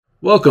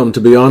Welcome to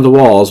Beyond the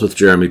Walls with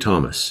Jeremy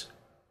Thomas.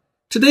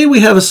 Today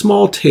we have a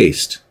small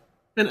taste,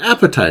 an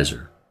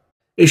appetizer,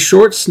 a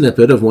short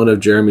snippet of one of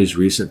Jeremy's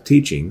recent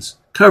teachings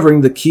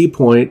covering the key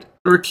point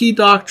or key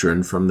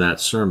doctrine from that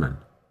sermon.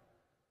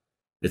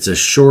 It's a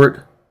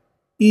short,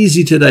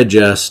 easy to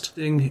digest,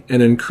 and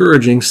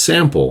encouraging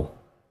sample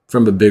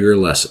from a bigger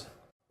lesson.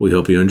 We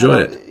hope you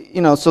enjoy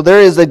it. So there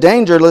is a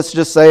danger, let's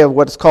just say, of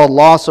what's called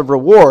loss of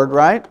reward,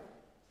 right?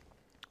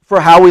 For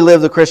how we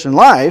live the Christian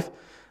life.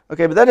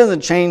 Okay, but that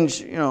doesn't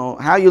change,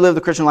 how you live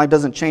the Christian life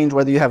doesn't change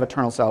whether you have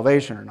eternal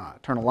salvation or not,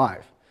 eternal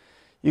life.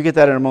 You get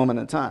that in a moment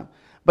in time.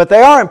 But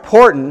they are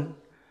important.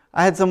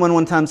 I had someone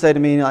one time say to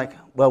me,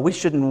 we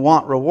shouldn't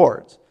want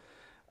rewards.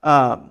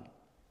 Well,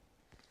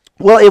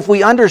 if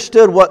we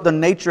understood what the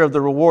nature of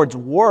the rewards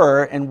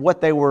were and what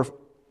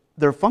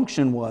their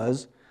function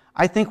was,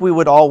 I think we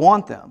would all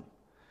want them.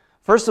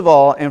 First of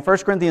all, in 1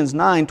 Corinthians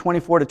 9,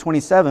 24 to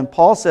 27,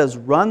 Paul says,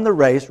 run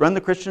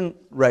the Christian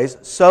race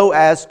so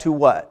as to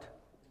what?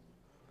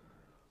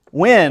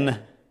 Win.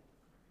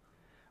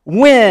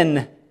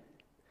 Now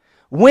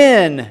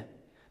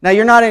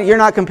you're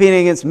not competing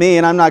against me,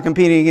 and I'm not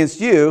competing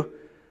against you.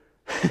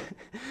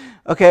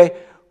 Okay,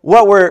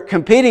 what we're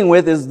competing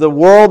with is the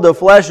world, the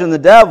flesh, and the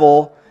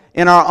devil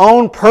in our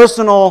own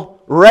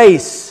personal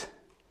race.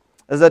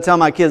 As I tell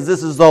my kids,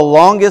 this is the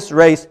longest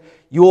race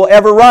you will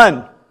ever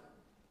run,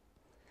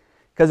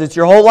 because it's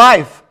your whole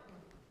life.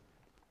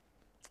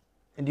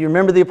 And do you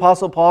remember the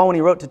Apostle Paul when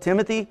he wrote to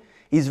Timothy?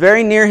 He's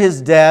very near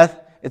his death.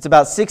 It's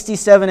about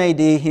 67 AD,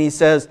 and he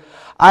says,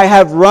 I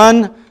have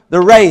run the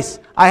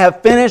race. I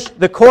have finished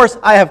the course.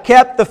 I have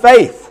kept the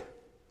faith.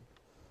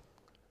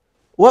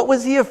 What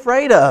was he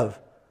afraid of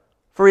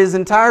for his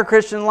entire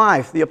Christian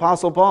life, the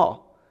Apostle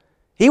Paul?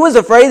 He was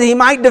afraid that he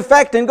might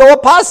defect and go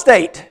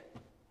apostate.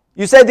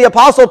 You say the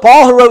Apostle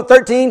Paul who wrote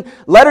 13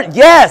 letters?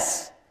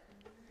 Yes!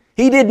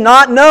 He did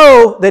not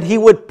know that he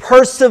would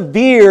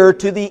persevere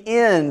to the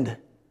end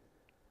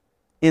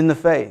in the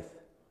faith.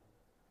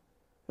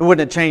 It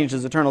wouldn't have changed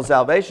his eternal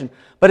salvation.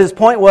 But his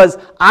point was,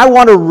 I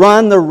want to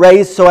run the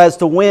race so as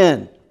to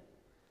win.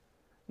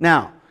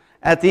 Now,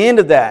 at the end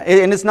of that,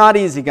 and it's not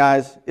easy,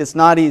 guys. It's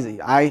not easy.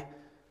 I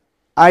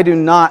do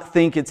not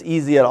think it's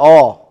easy at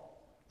all.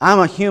 I'm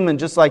a human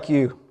just like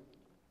you.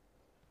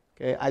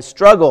 Okay, I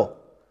struggle.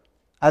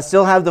 I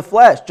still have the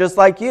flesh just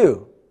like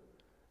you.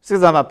 Just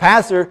because I'm a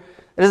pastor,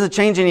 it doesn't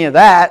change any of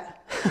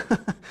that.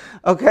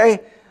 Okay?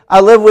 I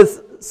live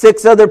with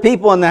 6 other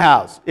people in the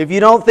house. If you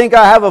don't think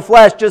I have a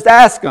flesh, just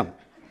ask them.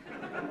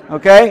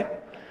 Okay?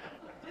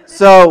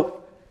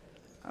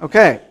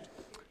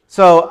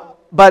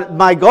 But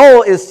my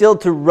goal is still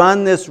to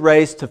run this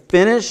race, to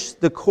finish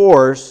the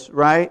course,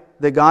 right,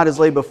 that God has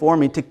laid before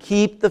me, to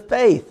keep the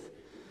faith.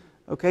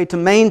 Okay? To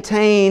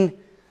maintain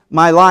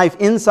my life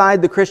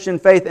inside the Christian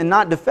faith and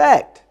not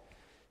defect.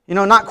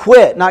 Not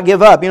quit, not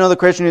give up. The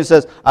Christian who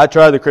says, I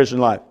tried the Christian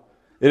life.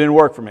 It didn't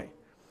work for me.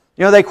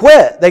 They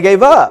quit. They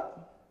gave up.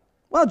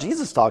 Well,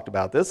 Jesus talked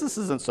about this. This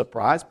isn't a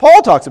surprise.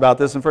 Paul talks about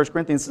this in 1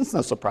 Corinthians. It's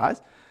no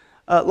surprise.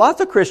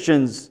 Lots of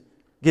Christians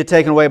get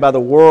taken away by the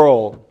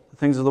world, the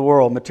things of the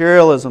world,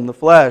 materialism, the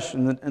flesh,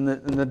 and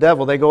the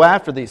devil. They go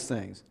after these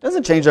things. It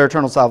doesn't change their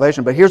eternal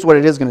salvation, but here's what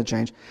it is going to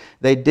change.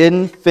 They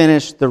didn't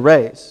finish the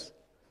race.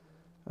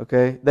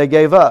 Okay? They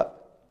gave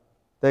up.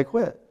 They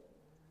quit.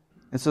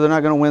 And so they're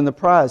not going to win the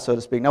prize, so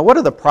to speak. Now, what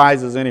are the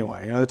prizes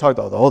anyway? They talk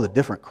about all the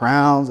different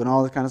crowns and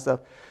all this kind of stuff.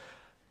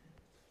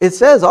 It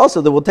says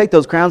also that we'll take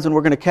those crowns and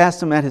we're going to cast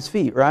them at His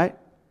feet, right?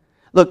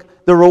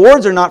 Look, the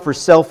rewards are not for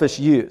selfish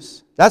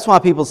use. That's why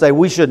people say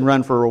we shouldn't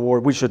run for a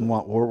reward. We shouldn't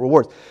want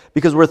rewards.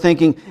 Because we're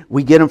thinking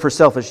we get them for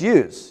selfish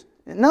use.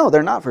 No,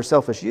 they're not for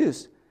selfish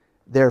use.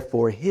 They're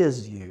for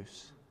His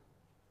use.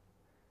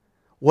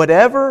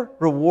 Whatever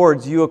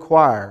rewards you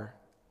acquire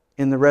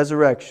in the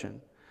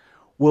resurrection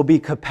will be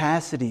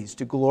capacities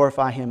to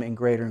glorify Him in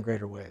greater and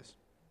greater ways.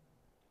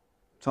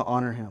 To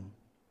honor Him.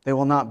 They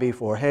will not be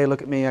for, hey,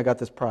 look at me, I got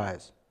this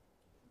prize.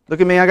 Look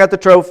at me, I got the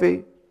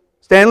trophy.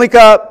 Stanley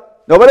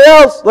Cup. Nobody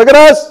else. Look at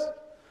us.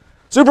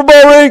 Super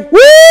Bowl ring.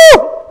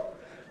 Woo!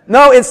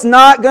 No, it's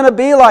not going to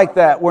be like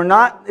that.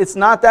 It's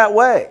not that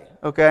way.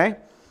 Okay?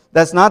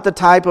 That's not the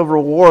type of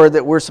reward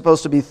that we're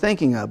supposed to be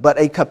thinking of, but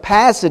a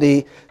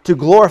capacity to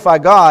glorify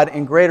God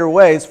in greater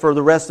ways for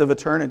the rest of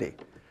eternity.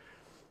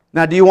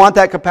 Now, do you want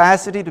that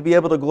capacity to be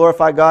able to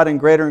glorify God in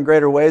greater and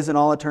greater ways in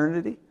all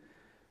eternity?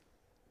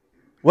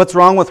 What's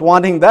wrong with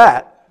wanting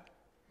that?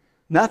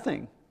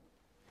 Nothing.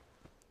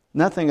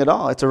 Nothing at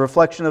all. It's a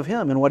reflection of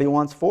Him and what He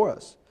wants for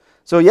us.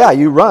 So yeah,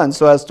 you run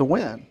so as to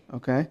win,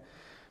 okay?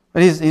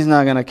 But He's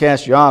not going to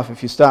cast you off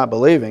if you stop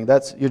believing.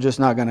 You're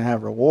just not going to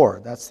have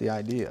reward. That's the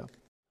idea.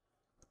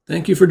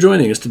 Thank you for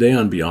joining us today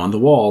on Beyond the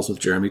Walls with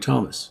Jeremy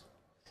Thomas.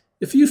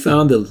 If you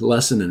found the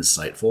lesson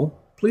insightful,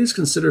 please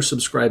consider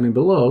subscribing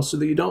below so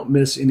that you don't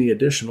miss any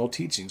additional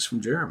teachings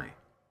from Jeremy.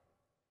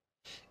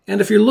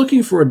 And if you're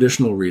looking for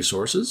additional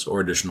resources or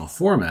additional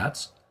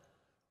formats,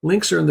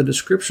 links are in the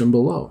description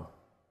below.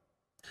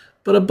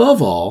 But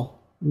above all,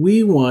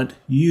 we want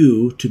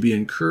you to be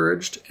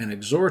encouraged and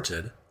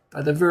exhorted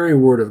by the very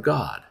Word of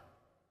God.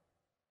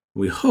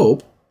 We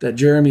hope that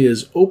Jeremy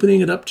is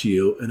opening it up to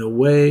you in a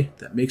way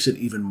that makes it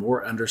even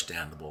more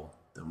understandable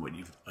than what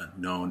you've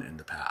known in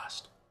the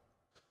past.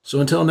 So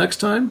until next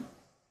time,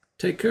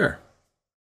 take care.